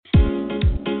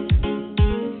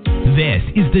This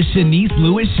is the Shanice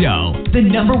Lewis Show, the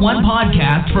number one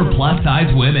podcast for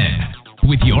plus-size women.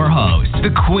 With your host, the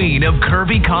queen of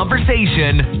curvy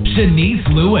conversation, Shanice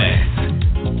Lewis.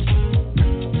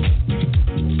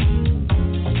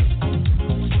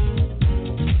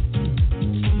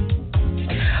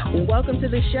 Welcome to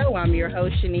the show. I'm your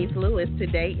host, Shanice Lewis.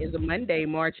 Today is Monday,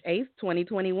 March 8th,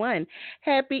 2021.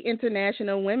 Happy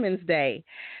International Women's Day.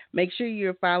 Make sure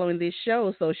you're following this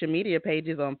show's social media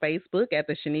pages on Facebook at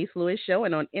The Shanice Lewis Show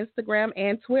and on Instagram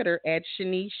and Twitter at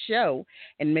Shanice Show.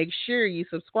 And make sure you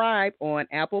subscribe on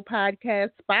Apple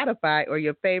Podcasts, Spotify, or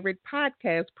your favorite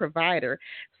podcast provider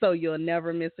so you'll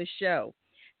never miss a show.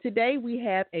 Today we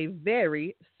have a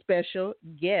very special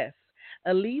guest.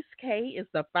 Elyse Kaye is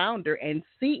the founder and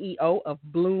CEO of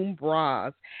Bloom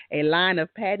Bras, a line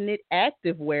of patented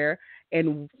activewear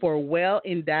and for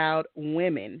well-endowed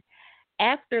women.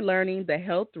 After learning the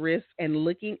health risks and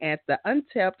looking at the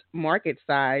untapped market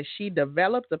size, she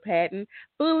developed a patent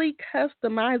fully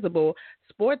customizable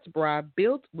sports bra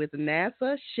built with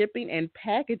NASA shipping and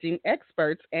packaging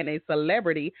experts and a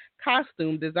celebrity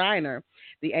costume designer.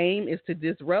 The aim is to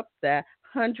disrupt the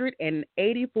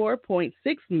 $184.6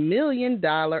 million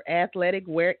athletic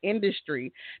wear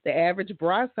industry. The average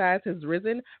bra size has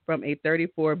risen from a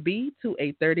 34B to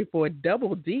a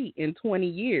 34DD in 20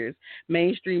 years.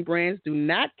 Mainstream brands do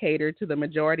not cater to the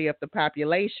majority of the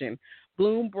population.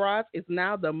 Bloom Bras is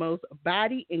now the most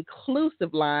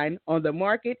body-inclusive line on the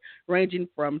market, ranging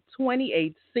from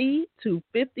 28C to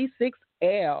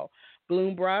 56L.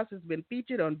 Bloom Bras has been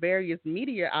featured on various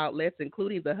media outlets,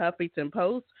 including the Huffington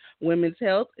Post, Women's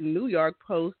Health, New York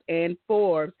Post, and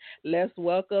Forbes. Let's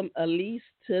welcome Elyse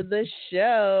to the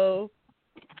show.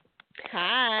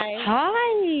 Hi.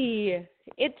 Hi.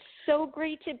 It's so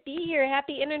great to be here.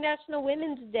 Happy International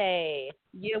Women's Day.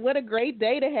 Yeah, what a great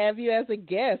day to have you as a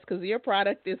guest, because your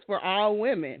product is for all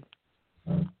women.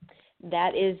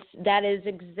 That is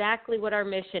exactly what our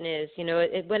mission is. You know,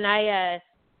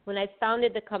 when I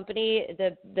founded the company,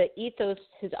 the ethos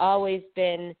has always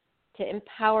been to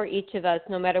empower each of us,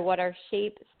 no matter what our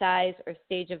shape, size, or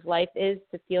stage of life is,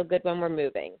 to feel good when we're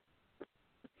moving.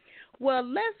 Well,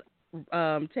 let's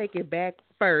take it back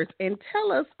first and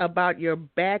tell us about your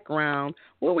background.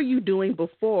 What were you doing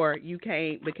before you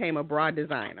became a bra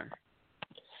designer?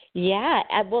 Yeah,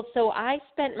 well, so I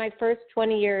spent my first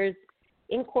 20 years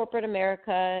in corporate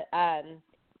America,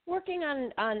 working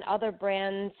on other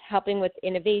brands, helping with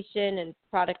innovation and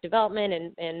product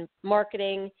development and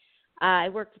marketing. I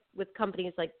worked with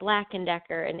companies like Black &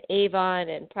 Decker and Avon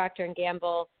and Procter &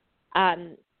 Gamble.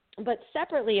 But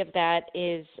separately of that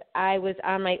is I was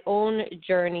on my own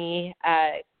journey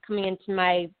coming into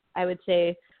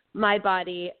my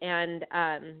body. And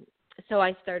so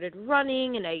I started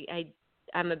running, and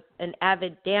I'm an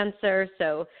avid dancer,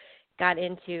 so got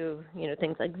into,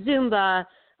 things like Zumba,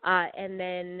 and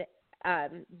then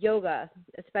yoga,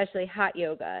 especially hot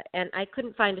yoga, and I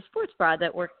couldn't find a sports bra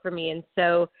that worked for me, and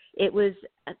so it was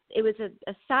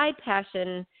a side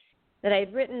passion that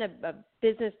I'd written a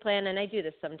business plan, and I do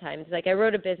this sometimes. Like, I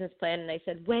wrote a business plan, and I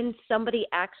said, when somebody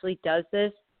actually does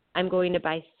this, I'm going to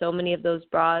buy so many of those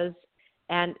bras,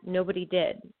 and nobody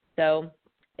did. So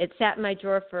it sat in my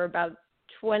drawer for about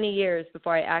 20 years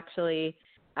before I actually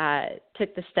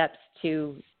took the steps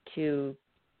to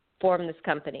form this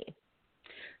company.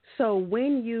 So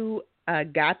when you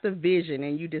got the vision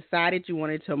and you decided you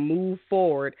wanted to move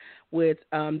forward with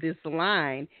this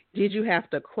line, did you have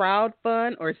to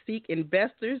crowdfund or seek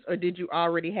investors, or did you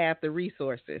already have the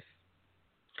resources?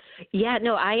 Yeah,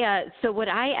 no, so what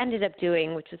I ended up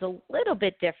doing, which was a little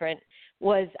bit different,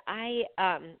 was I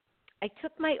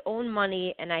took my own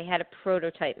money and I had a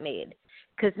prototype made,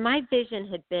 because my vision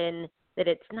had been that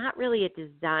it's not really a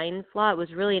design flaw. It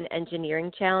was really an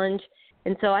engineering challenge.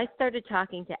 And so I started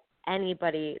talking to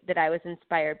anybody that I was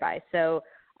inspired by. So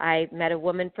I met a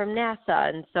woman from NASA,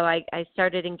 and so I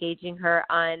started engaging her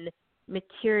on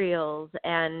materials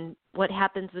and what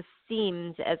happens with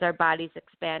seams as our bodies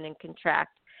expand and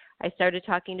contract. I started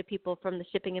talking to people from the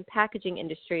shipping and packaging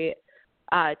industry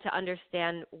to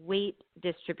understand weight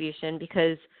distribution,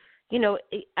 because,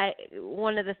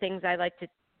 one of the things I like to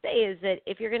say is that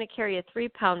if you're going to carry a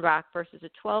 3-pound rock versus a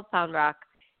 12-pound rock,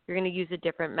 you're going to use a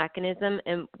different mechanism.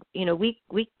 And, we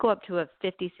go up to a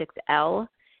 56L,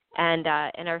 and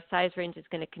our size range is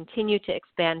going to continue to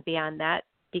expand beyond that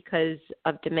because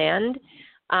of demand.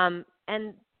 And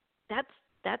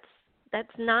that's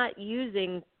not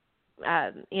using,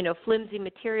 flimsy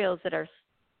materials that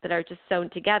are just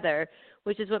sewn together,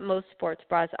 which is what most sports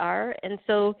bras are. And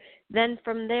so then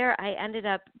from there, I ended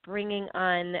up bringing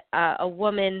on a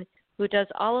woman who does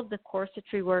all of the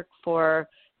corsetry work for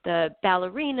the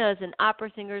ballerinas and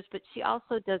opera singers, but she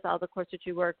also does all the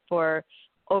corsetry work for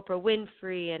Oprah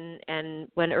Winfrey and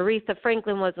when Aretha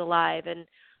Franklin was alive, and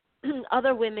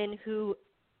other women who,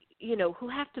 who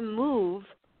have to move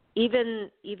even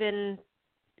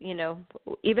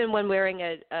when wearing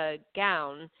a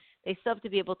gown, they still have to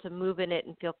be able to move in it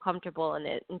and feel comfortable in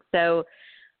it. And so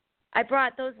I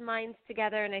brought those minds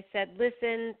together and I said,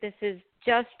 listen, this is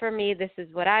just for me. This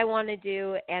is what I want to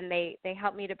do. And they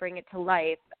helped me to bring it to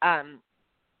life.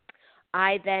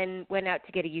 I then went out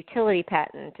to get a utility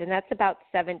patent, and that's about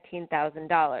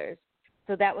 $17,000.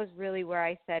 So that was really where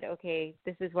I said, okay,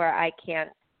 this is where I can't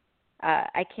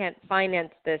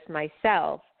finance this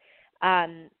myself.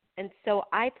 And so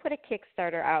I put a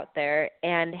Kickstarter out there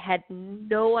and had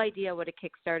no idea what a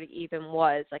Kickstarter even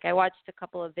was. Like, I watched a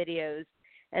couple of videos,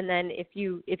 and then if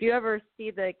you ever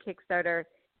see the Kickstarter,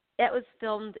 it was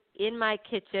filmed in my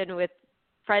kitchen with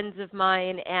friends of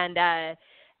mine, and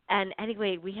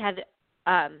anyway, we had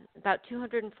about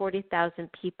 240,000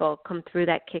 people come through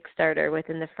that Kickstarter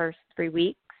within the first 3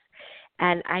 weeks,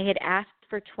 and I had asked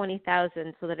for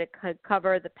 20,000 so that it could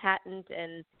cover the patent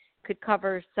and could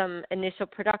cover some initial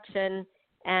production,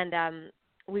 and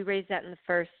we raised that in the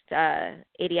first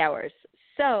 80 hours.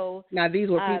 So now, these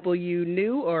were people you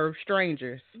knew or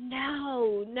strangers?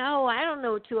 No, I don't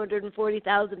know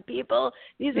 240,000 people.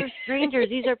 These are strangers.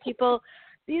 These are people.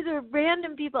 These are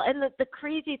random people. And the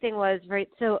crazy thing was, right,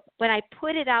 so when I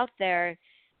put it out there,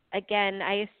 again,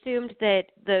 I assumed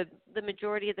that the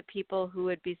majority of the people who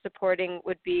would be supporting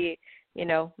would be,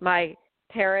 my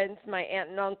parents, my aunt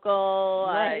and uncle,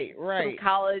 some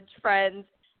college friends.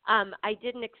 I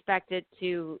didn't expect it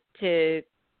to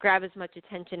grab as much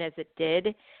attention as it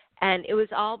did. And it was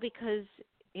all because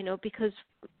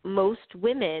most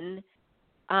women,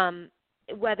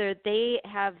 whether they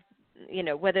are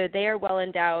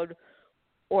well-endowed,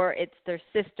 or it's their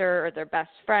sister or their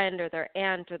best friend or their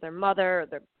aunt or their mother,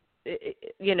 or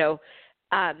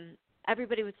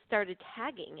everybody was started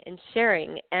tagging and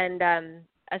sharing. And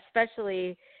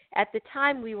especially at the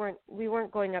time, we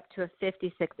weren't going up to a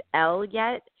 56L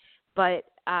yet, but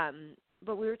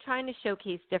we were trying to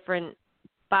showcase different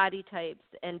body types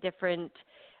and different,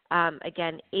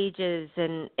 again, ages.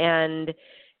 And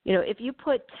if you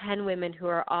put 10 women who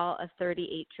are all a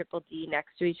 38 triple D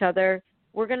next to each other,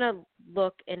 we're going to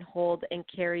look and hold and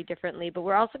carry differently, but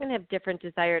we're also going to have different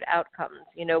desired outcomes,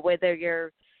 whether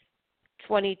you're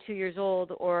 22 years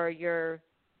old or you're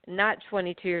not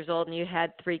 22 years old and you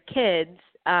had 3 kids,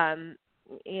 even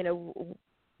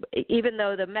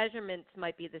though the measurements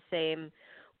might be the same,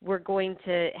 we're going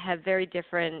to have very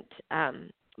different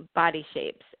body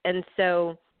shapes. And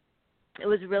so it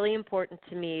was really important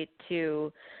to me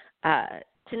to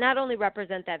not only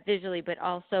represent that visually, but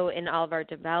also in all of our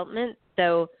development.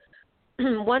 So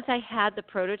once I had the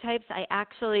prototypes, I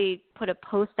actually put a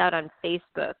post out on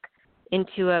Facebook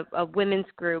into a women's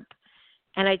group.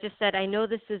 And I just said, I know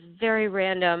this is very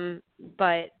random,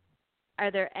 but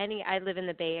are there any, I live in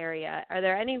the Bay Area, are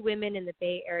there any women in the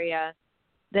Bay Area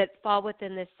that fall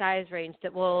within this size range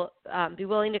that will be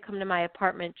willing to come to my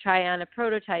apartment, try on a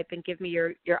prototype, and give me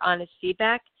your honest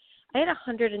feedback? I had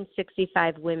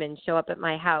 165 women show up at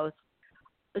my house.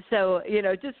 So,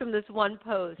 just from this one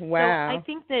post. Wow. So I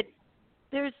think that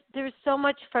there's so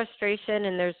much frustration,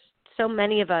 and there's so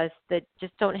many of us that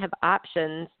just don't have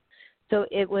options. So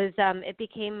it was it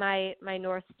became my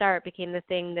North Star. It became the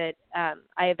thing that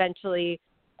I eventually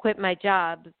quit my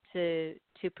job to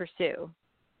pursue.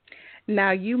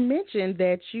 Now, you mentioned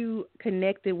that you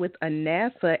connected with a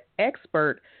NASA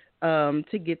expert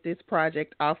to get this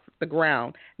project off the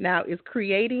ground. Now, is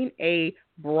creating a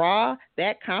bra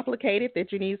that complicated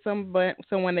that you need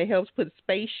someone that helps put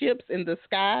spaceships in the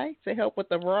sky to help with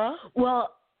the bra?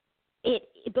 Well,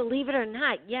 believe it or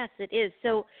not, yes, it is.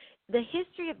 So the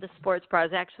history of the sports bra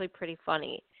is actually pretty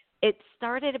funny. It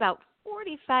started about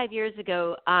 45 years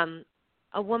ago.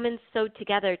 A woman sewed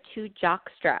together 2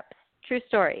 jock straps. True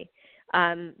story.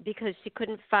 Because she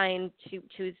couldn't find, she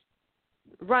was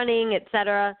running,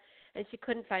 etc., and she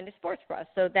couldn't find a sports bra.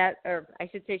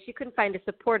 She couldn't find a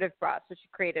supportive bra, so she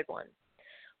created one.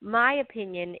 My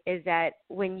opinion is that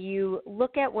when you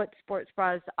look at what sports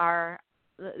bras are,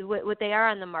 what they are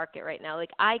on the market right now,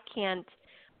 like I can't,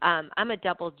 I'm a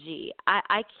double G.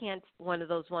 I can't one of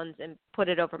those ones and put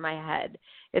it over my head.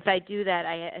 If I do that,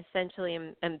 I essentially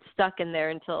am stuck in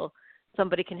there until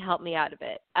somebody can help me out of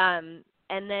it.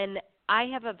 And then I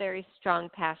have a very strong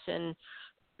passion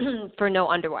for no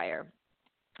underwire,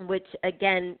 which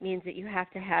again means that you have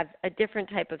to have a different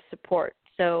type of support.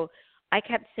 So I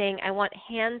kept saying I want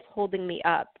hands holding me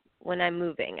up when I'm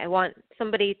moving. I want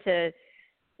somebody to,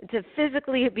 to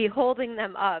physically be holding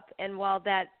them up. And while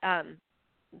that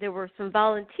there were some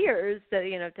volunteers that,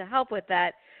 to help with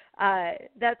that,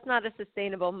 that's not a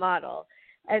sustainable model.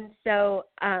 And so,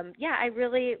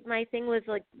 my thing was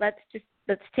like, let's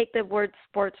take the word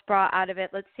sports bra out of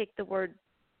it. Let's take the word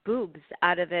boobs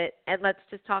out of it. And let's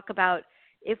just talk about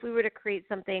if we were to create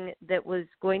something that was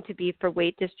going to be for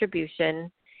weight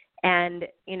distribution. And,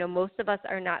 most of us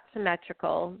are not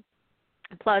symmetrical.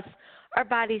 Plus, our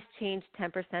bodies change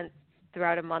 10%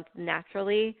 throughout a month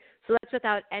naturally. So that's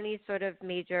without any sort of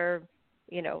major,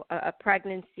 a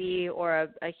pregnancy or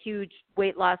a huge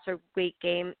weight loss or weight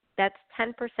gain. That's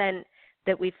 10%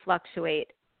 that we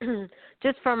fluctuate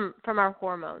just from our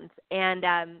hormones. And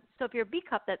so if you're a B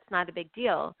cup, that's not a big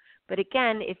deal. But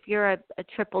again, if you're a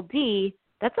triple D,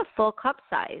 that's a full cup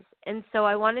size. And so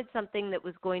I wanted something that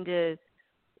was going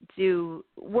to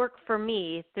work for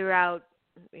me throughout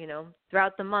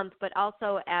the month, but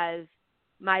also as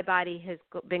my body has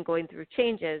been going through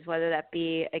changes, whether that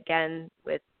be, again,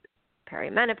 with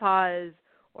perimenopause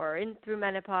or through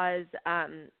menopause,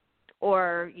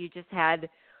 or you just had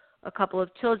a couple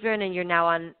of children and you're now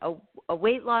on a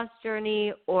weight loss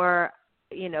journey, or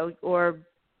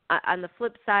on the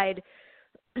flip side,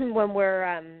 when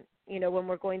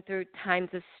we're going through times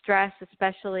of stress,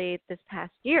 especially this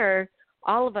past year,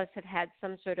 all of us have had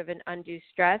some sort of an undue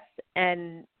stress,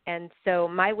 and so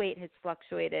my weight has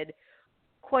fluctuated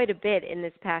quite a bit in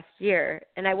this past year,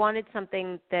 and I wanted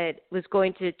something that was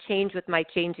going to change with my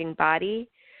changing body.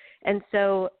 And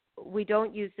so we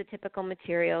don't use the typical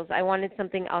materials. I wanted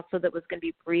something also that was going to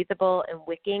be breathable and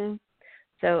wicking.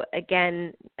 So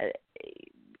again,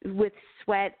 with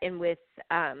sweat and with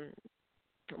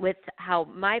how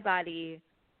my body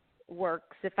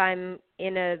works, if I'm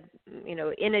in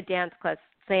a dance class,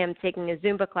 say I'm taking a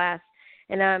Zumba class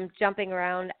and I'm jumping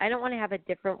around, I don't want to have a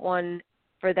different one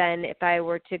for then if I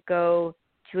were to go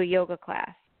to a yoga class.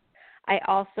 I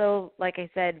also, like I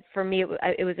said, for me,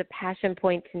 it was a passion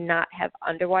point to not have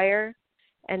underwire.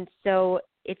 And so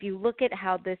if you look at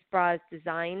how this bra is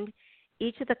designed,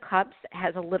 each of the cups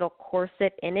has a little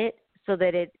corset in it so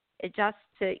that it adjusts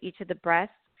to each of the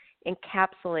breasts,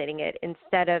 encapsulating it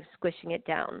instead of squishing it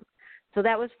down. So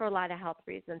that was for a lot of health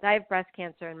reasons. I have breast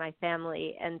cancer in my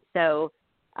family, and so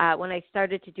when I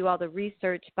started to do all the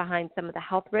research behind some of the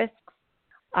health risks,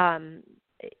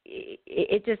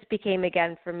 it just became,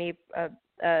 again, for me,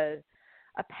 a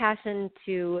passion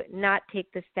to not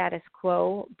take the status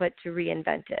quo, but to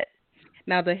reinvent it.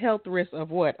 Now, the health risk of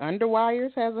what?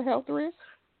 Underwires has a health risk?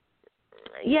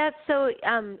 Yeah, so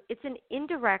it's an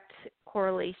indirect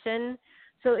correlation.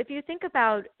 So if you think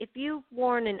about, if you've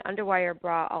worn an underwire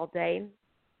bra all day,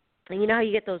 and you know how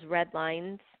you get those red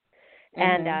lines,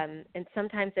 and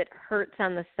sometimes it hurts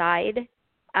on the side,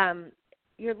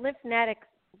 your lymphatic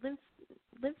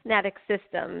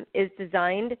system is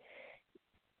designed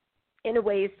in a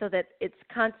way so that it's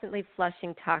constantly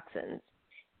flushing toxins.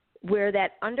 Where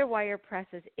that underwire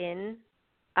presses in,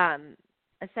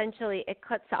 essentially it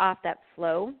cuts off that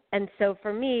flow. And so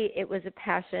for me, it was a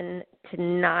passion to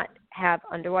not have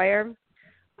underwire,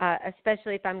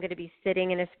 especially if I'm going to be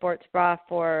sitting in a sports bra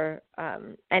for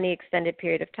any extended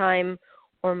period of time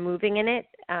or moving in it,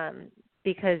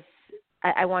 because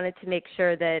I wanted to make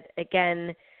sure that,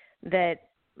 again, that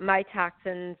my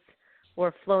toxins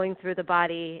were flowing through the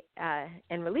body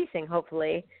and releasing,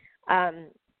 hopefully.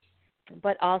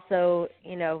 But also,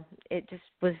 it just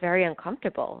was very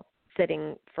uncomfortable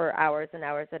sitting for hours and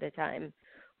hours at a time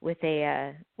with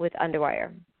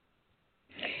underwire.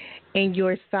 And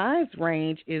your size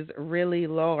range is really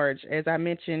large. As I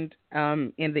mentioned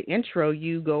in the intro,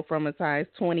 you go from a size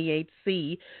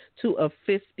 28C to a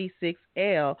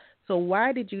 56L. So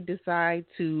why did you decide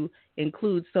to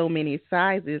include so many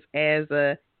sizes as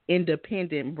a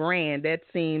independent brand? That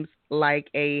seems like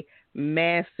a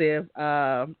massive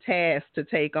task to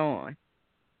take on.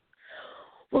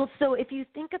 Well, so if you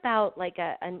think about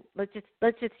let's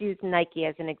just use Nike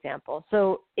as an example.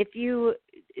 So if you,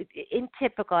 in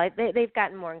typical, they've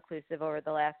gotten more inclusive over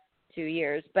the last 2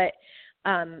 years, but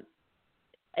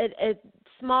a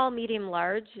small, medium,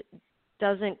 large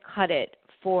doesn't cut it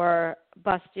for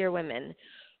bustier women.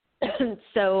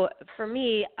 So for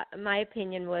me, my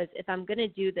opinion was, if I'm going to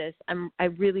do this, I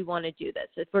really want to do this.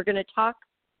 If we're going to talk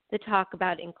the talk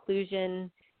about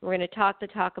inclusion, we're going to talk the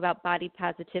talk about body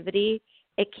positivity,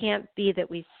 it can't be that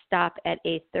we stop at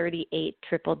a 38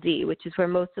 triple D, which is where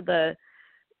most of the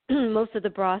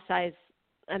bra size,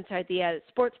 the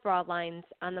sports bra lines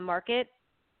on the market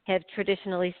have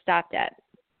traditionally stopped at.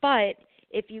 But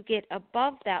if you get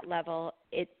above that level,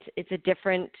 it's a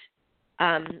different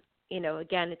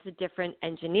again, it's a different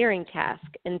engineering task.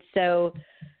 And so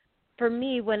for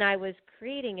me, when I was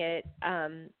creating it, I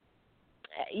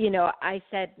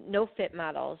said no fit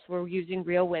models. We're using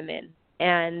real women.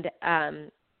 And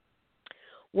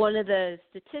one of the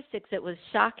statistics that was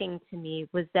shocking to me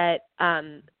was that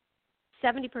 70%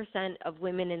 of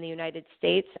women in the United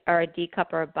States are a D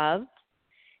cup or above.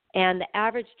 And the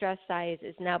average dress size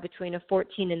is now between a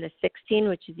 14 and a 16,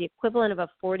 which is the equivalent of a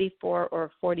 44 or a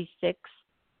 46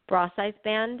 bra size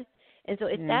band. And so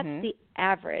if that's the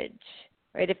average,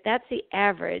 right, if that's the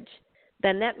average,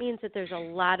 then that means that there's a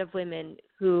lot of women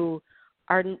who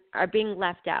are being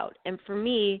left out. And for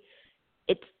me,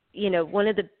 it's, one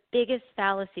of the biggest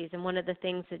fallacies and one of the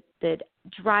things that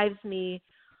drives me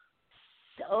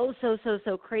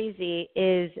so crazy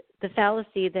is the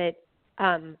fallacy that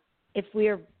if we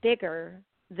are bigger,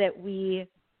 that we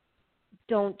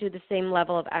don't do the same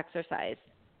level of exercise.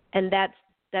 And that's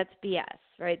BS,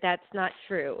 right? That's not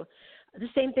true. The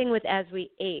same thing with as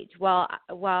we age. While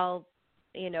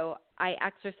I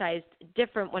exercised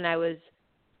different when I was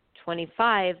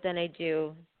 25 than I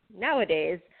do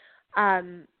nowadays,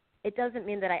 it doesn't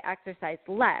mean that I exercise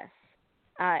less.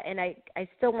 And I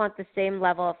still want the same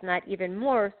level, if not even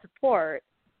more, support.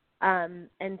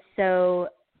 And so,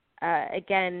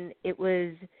 again, it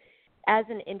was, as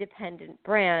an independent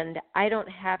brand, I don't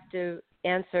have to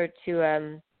answer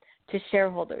to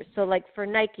shareholders. So, like for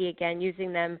Nike, again,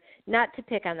 using them, not to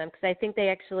pick on them, because I think they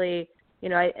actually,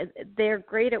 they're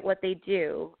great at what they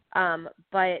do,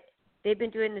 but they've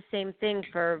been doing the same thing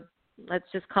for, let's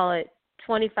just call it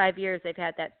 25 years. They've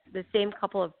had the same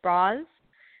couple of bras.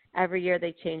 Every year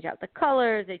they change out the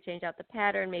colors, they change out the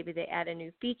pattern, maybe they add a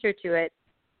new feature to it.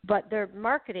 But their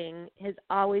marketing has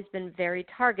always been very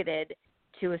targeted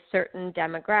to a certain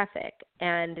demographic,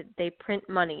 and they print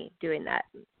money doing that.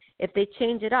 If they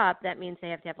change it up, that means they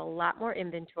have to have a lot more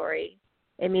inventory.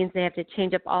 It means they have to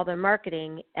change up all their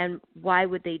marketing, and why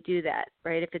would they do that,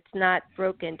 right? If it's not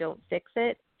broken, don't fix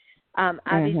it.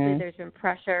 Obviously, there's been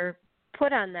pressure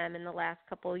put on them in the last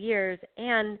couple of years,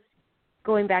 and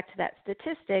going back to that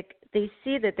statistic, they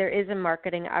see that there is a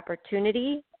marketing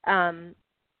opportunity,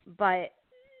 but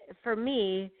for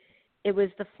me, it was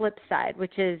the flip side,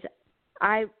 which is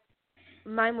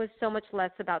mine was so much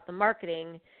less about the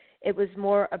marketing. It was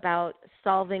more about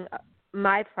solving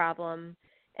my problem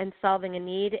and solving a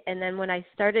need. And then when I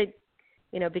started,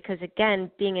 because again,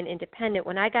 being an independent,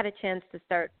 when I got a chance to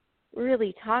start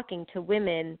really talking to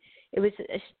women, it was,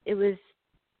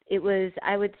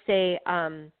 I would say,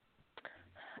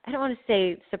 I don't want to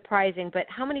say surprising, but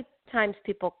how many times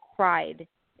people cried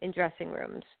in dressing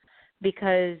rooms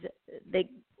because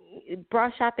bra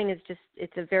shopping is just,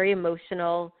 it's a very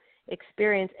emotional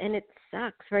experience, and it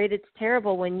sucks, right? It's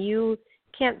terrible when you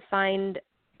can't find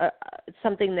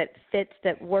something that fits,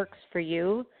 that works for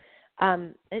you.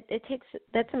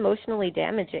 That's emotionally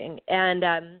damaging. And,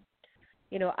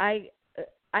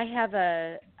 I have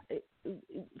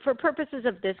for purposes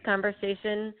of this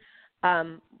conversation,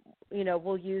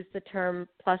 we'll use the term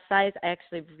plus size. I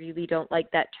actually really don't like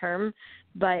that term.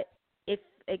 But if,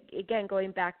 again,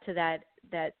 going back to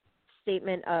that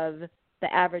statement of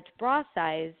the average bra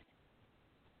size,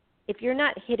 if you're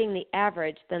not hitting the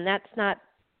average, then that's not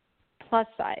plus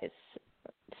size.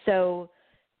 So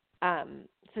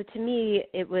to me,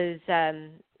 it was,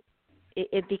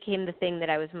 it became the thing that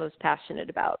I was most passionate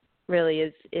about, really,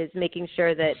 is making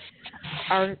sure that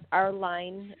our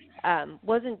line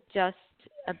wasn't just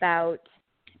about,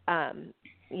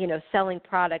 selling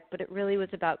product, but it really was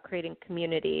about creating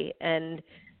community. And,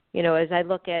 as I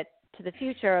look to the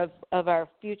future of our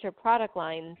future product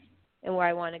lines and where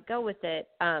I want to go with it,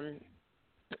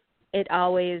 it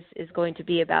always is going to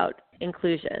be about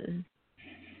inclusion.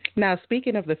 Now,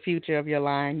 speaking of the future of your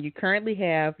line, you currently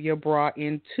have your bra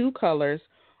in 2 colors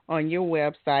on your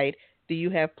website. Do you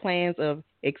have plans of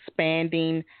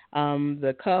expanding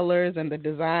the colors and the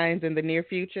designs in the near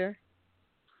future?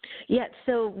 Yeah,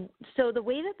 so the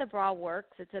way that the bra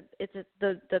works,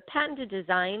 the patented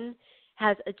design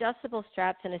has adjustable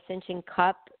straps and a cinching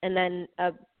cup, and then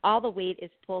all the weight is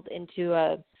pulled into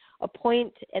a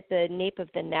point at the nape of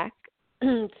the neck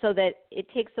so that it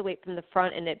takes the weight from the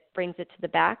front and it brings it to the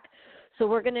back. So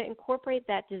we're going to incorporate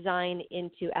that design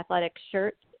into athletic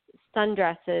shirts,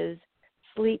 sundresses,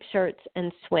 sleep shirts,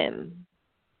 and swim.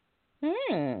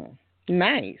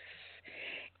 Nice.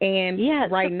 And yeah,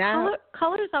 right so now,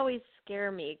 colors always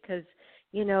scare me because,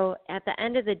 at the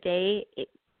end of the day,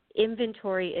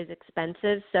 inventory is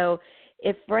expensive. So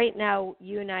if right now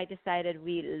you and I decided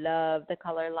we love the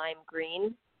color lime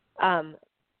green,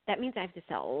 that means I have to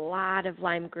sell a lot of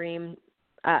lime green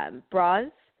bras.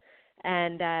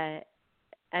 And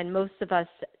most of us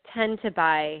tend to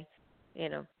buy,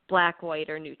 black, white,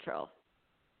 or neutral.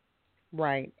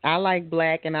 Right. I like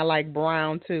black and I like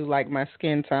brown too, like my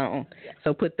skin tone.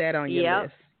 So put that on your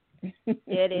list.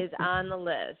 It is on the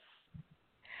list.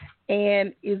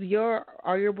 And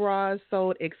are your bras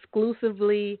sold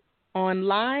exclusively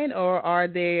online, or are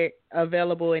they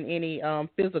available in any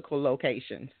physical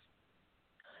locations?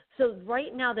 So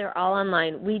right now they're all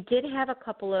online. We did have a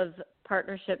couple of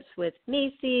partnerships with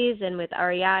Macy's and with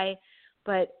REI,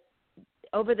 but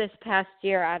over this past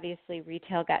year, obviously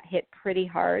retail got hit pretty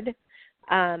hard.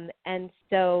 And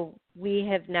so we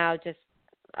have now just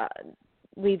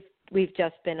we've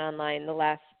just been online the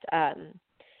last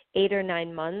 8 or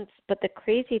 9 months. But the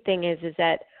crazy thing is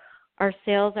that our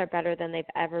sales are better than they've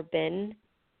ever been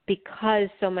because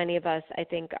so many of us, I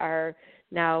think, are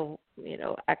now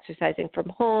exercising from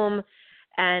home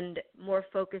and more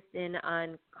focused in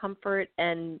on comfort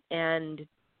and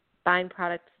buying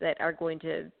products that are going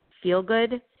to feel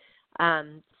good.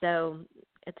 So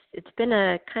it's been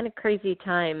a kind of crazy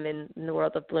time in the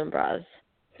world of Bloom Bras.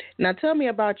 Now tell me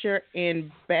about your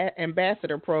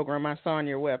ambassador program I saw on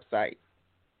your website.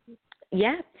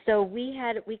 Yeah, so we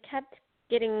kept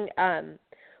getting I'm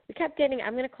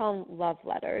going to call them love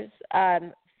letters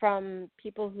from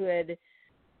people who had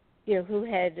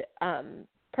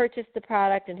purchased the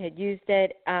product and had used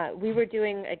it. We were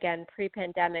doing, again,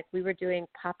 pre-pandemic, we were doing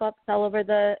pop-ups all over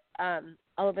the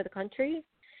country,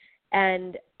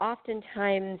 and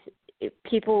oftentimes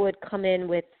people would come in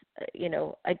with,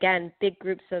 again, big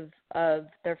groups of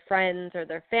their friends or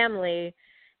their family,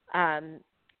 and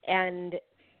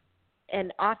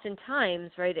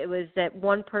oftentimes, right, it was that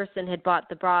one person had bought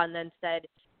the bra and then said,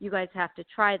 you guys have to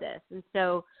try this. And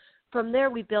so from there,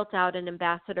 we built out an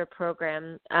ambassador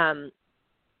program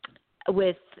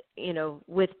with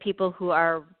people who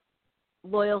are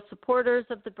loyal supporters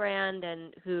of the brand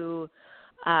and who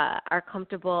are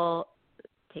comfortable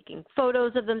taking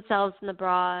photos of themselves in the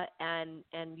bra and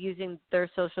using their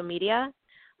social media.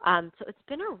 So it's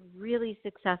been a really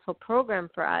successful program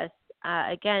for us.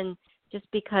 Again, just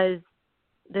because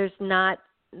there's not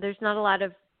a lot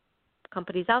of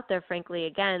companies out there, frankly,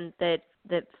 again, that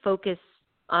focus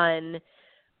on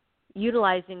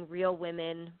utilizing real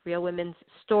women's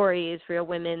stories, real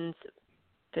women's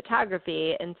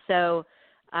photography. And so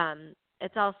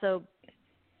it's also,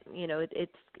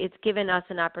 it's given us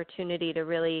an opportunity to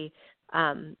really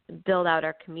build out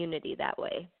our community that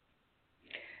way.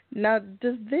 Now,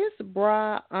 does this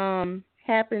bra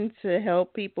happen to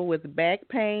help people with back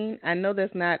pain? I know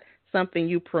that's not something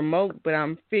you promote, but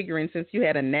I'm figuring since you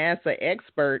had a NASA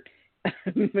expert,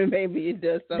 maybe it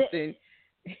does something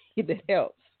that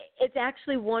helps. It's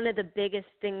actually one of the biggest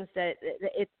things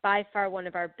it's by far one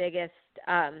of our biggest,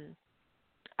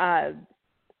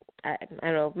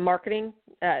 marketing.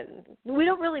 We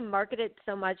don't really market it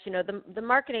so much. The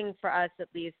marketing for us, at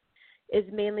least, is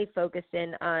mainly focused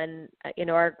in on,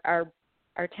 our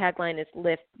tagline is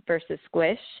lift versus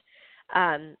squish.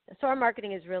 So our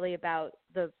marketing is really about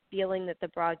the feeling that the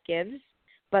bra gives,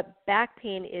 but back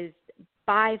pain is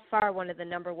by far one of the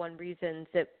number one reasons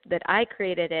that I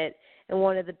created it. And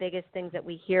one of the biggest things that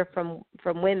we hear from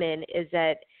women is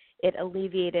that it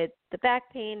alleviated the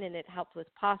back pain and it helped with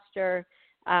posture.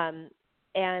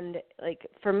 And like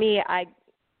for me, I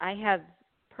have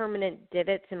permanent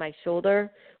divots in my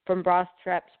shoulder from bra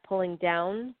straps pulling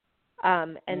down.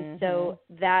 And so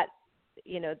that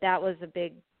was a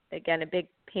big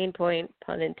pain point,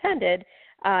 pun intended,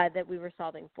 that we were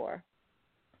solving for.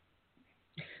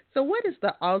 So what is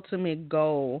the ultimate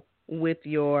goal with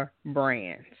your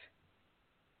brand?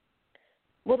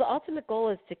 Well, the ultimate goal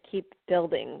is to keep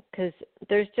building because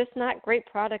there's just not great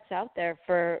products out there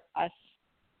for us,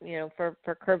 for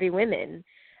curvy women.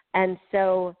 And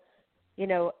so,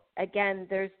 again,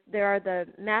 there are the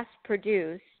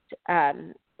mass-produced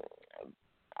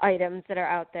items that are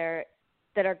out there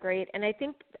that are great. And I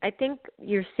think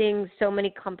you're seeing so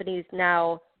many companies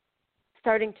now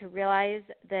starting to realize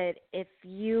that if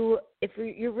you're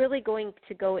really going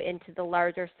to go into the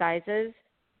larger sizes,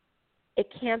 it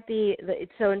can't be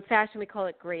 – so in fashion we call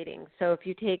it grading. So if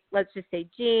you take, let's just say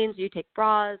jeans, you take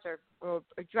bras or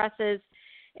dresses,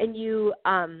 and you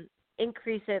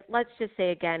increase it, let's just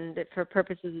say again that for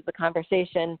purposes of the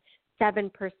conversation,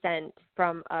 7%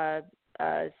 from a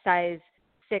size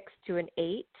 6 to an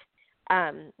 8,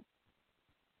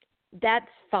 that's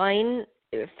fine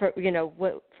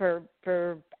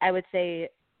for I would say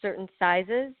certain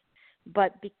sizes,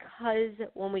 but because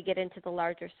when we get into the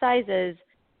larger sizes,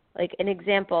 like an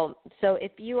example, so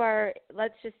if you are,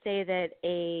 let's just say that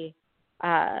a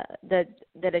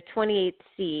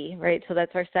 28C, right? So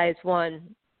that's our size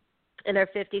 1. in our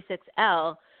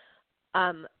 56L,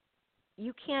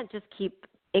 you can't just keep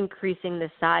increasing the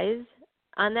size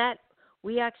on that.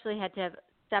 We actually had to have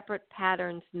separate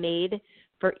patterns made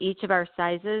for each of our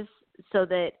sizes so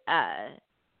that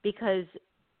because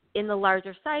in the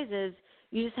larger sizes,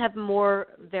 you just have more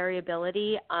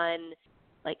variability on,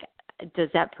 like, does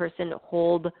that person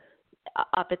hold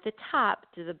up at the top?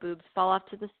 Do the boobs fall off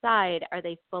to the side? Are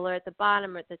they fuller at the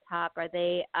bottom or at the top? Are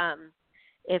they,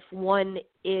 if one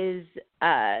is,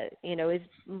 is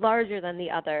larger than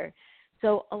the other?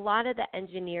 So a lot of the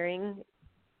engineering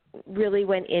really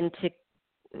went into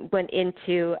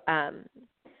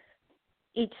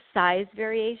each size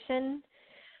variation.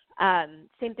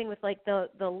 Same thing with like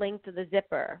the length of the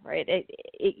zipper, right?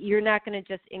 You're not going to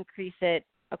just increase it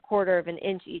a quarter of an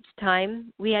inch each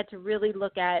time. We had to really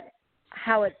look at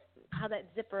how that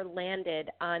zipper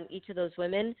landed on each of those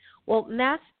women. Well,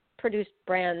 mass-produced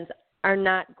brands are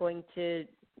not going to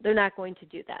do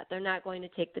that. They're not going to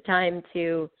take the time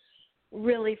to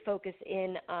really focus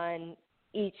in on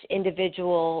each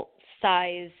individual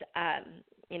size,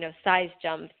 size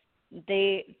jumps.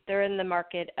 They're in the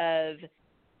market of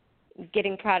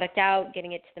getting product out,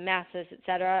 getting it to the masses, et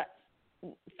cetera.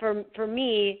 For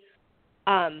me,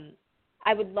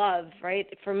 I would love, right?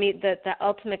 For me, the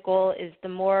ultimate goal is the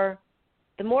more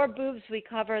boobs we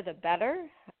cover, the better.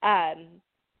 But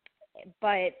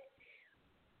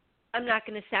I'm not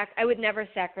going to I would never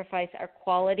sacrifice our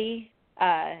quality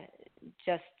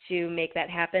just to make that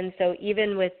happen. So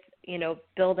even with,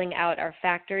 building out our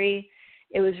factory,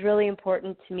 it was really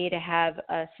important to me to have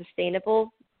a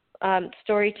sustainable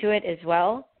story to it as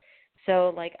well.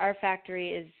 So like our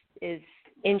factory is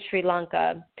in Sri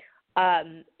Lanka,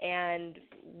 and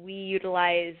we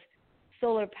utilize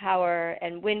solar power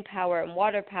and wind power and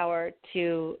water power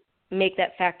to make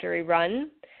that factory run.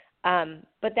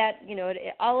 But that,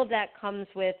 all of that comes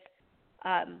with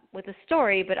a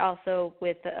story, but also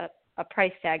with a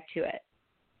price tag to it.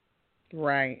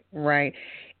 Right.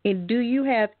 And do you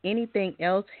have anything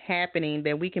else happening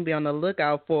that we can be on the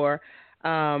lookout for?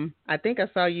 I think I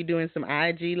saw you doing some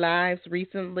IG lives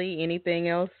recently. Anything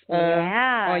else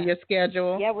on your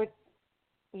schedule?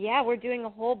 Yeah, we're doing a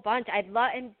whole bunch. I'd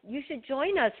love, and you should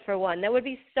join us for one. That would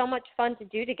be so much fun to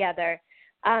do together.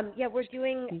 We're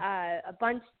doing a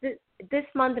bunch this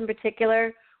month in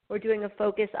particular. We're doing a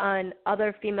focus on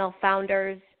other female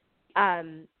founders.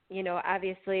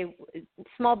 Obviously,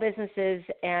 small businesses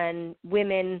and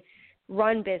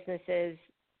women-run businesses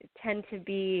tend to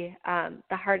be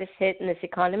the hardest hit in this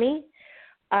economy.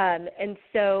 And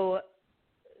so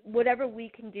whatever we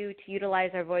can do to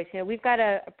utilize our voice, we've got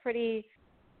a pretty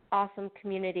awesome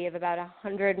community of about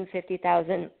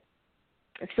 150,000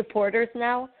 supporters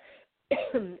now.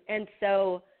 And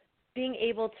so being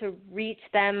able to reach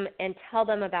them and tell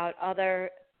them about other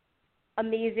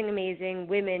amazing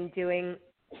women doing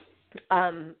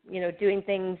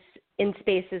things in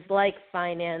spaces like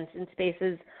finance, in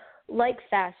spaces like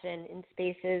fashion, in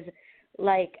spaces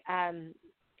like,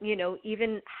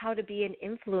 even how to be an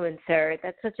influencer.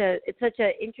 It's such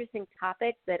a interesting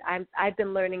topic that I've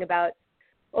been learning about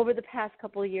over the past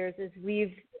couple of years as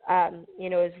we've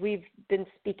been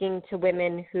speaking to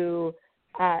women who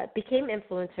became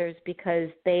influencers because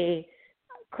they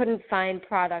couldn't find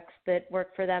products that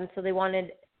worked for them. So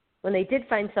when they did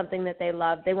find something that they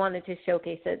loved, they wanted to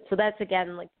showcase it. So that's,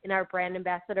 again, like in our brand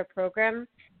ambassador program,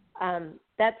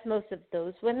 that's most of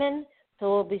those women.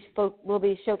 So we'll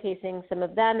be showcasing some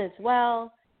of them as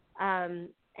well. And,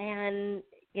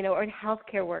 or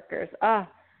healthcare workers.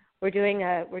 We're doing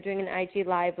an IG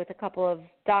live with a couple of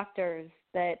doctors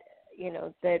that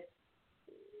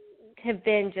have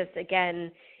been just,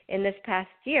 again, in this past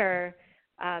year,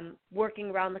 working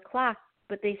around the clock,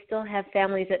 but they still have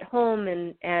families at home.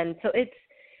 And so it's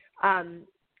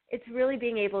really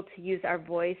being able to use our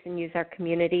voice and use our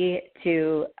community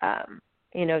to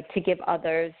give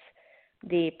others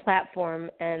the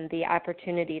platform and the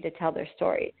opportunity to tell their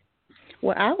stories.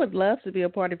 Well, I would love to be a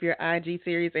part of your IG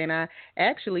series, and I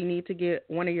actually need to get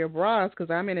one of your bras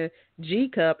because I'm in a G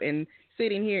cup and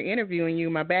sitting here interviewing you.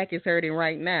 My back is hurting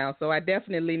right now, so I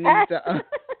definitely need to.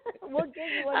 We'll get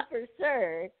you one for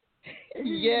sure.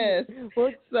 Yes.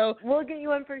 We'll get you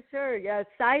one for sure. Yeah,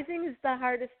 sizing is the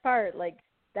hardest part. Like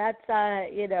that's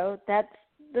that's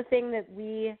the thing that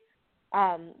we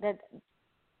that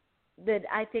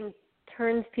I think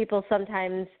turns people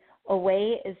sometimes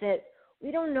away is that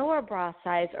we don't know our bra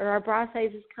size, or our bra size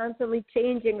is constantly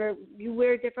changing, or you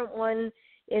wear a different one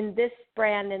in this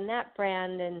brand and that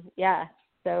brand, and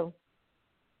so.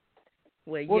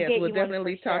 Well, yes, we'll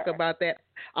definitely talk about that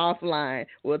offline.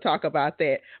 We'll talk about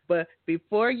that. But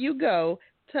before you go,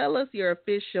 tell us your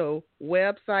official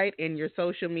website and your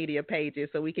social media pages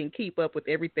so we can keep up with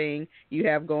everything you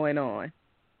have going on.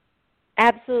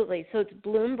 Absolutely. So it's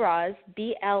Bloom Bras,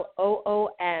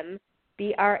 BLOOMBRAS.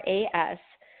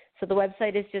 So the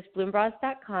website is just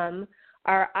bloombras.com.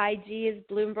 Our IG is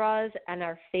Bloom Bras, and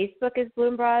our Facebook is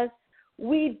Bloom Bras.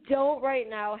 We don't right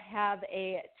now have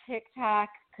a TikTok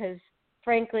because,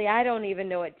 frankly, I don't even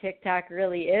know what TikTok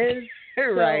really is.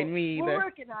 Right, me either. We're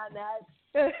working on that.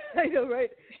 I know, right?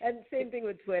 And same thing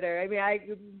with Twitter. I mean,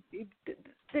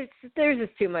 there's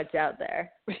just too much out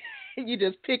there. You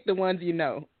just pick the ones you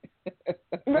know.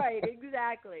 Right,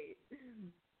 exactly.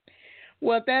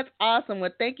 Well, that's awesome. Well,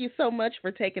 thank you so much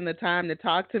for taking the time to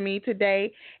talk to me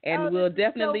today, and we'll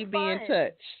definitely be in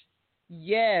touch.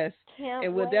 Yes,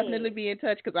 and we'll definitely be in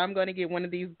touch because I'm going to get one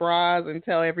of these bras and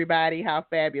tell everybody how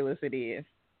fabulous it is.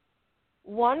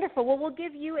 Wonderful. Well, we'll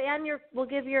give you and your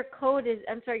code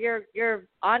your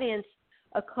audience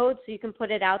a code so you can put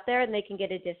it out there and they can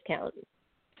get a discount.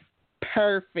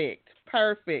 Perfect.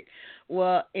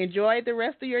 Well, enjoy the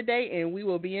rest of your day, and we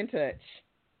will be in touch.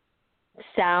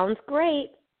 Sounds great.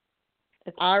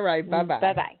 All right. Bye-bye.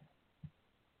 Bye-bye.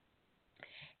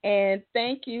 And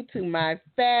thank you to my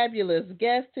fabulous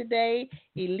guest today,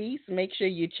 Elyse. Make sure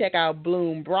you check out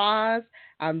Bloom Bras.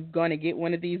 I'm going to get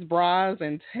one of these bras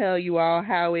and tell you all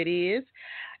how it is.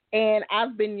 And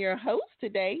I've been your host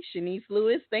today, Shanice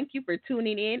Lewis. Thank you for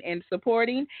tuning in and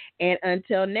supporting. And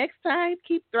until next time,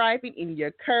 keep thriving in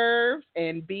your curves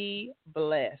and be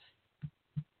blessed.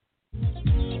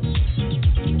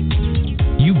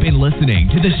 You've been listening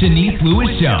to The Shanice Lewis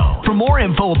Show. For more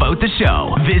info about the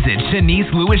show, visit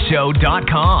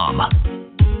ShaniceLewisShow.com.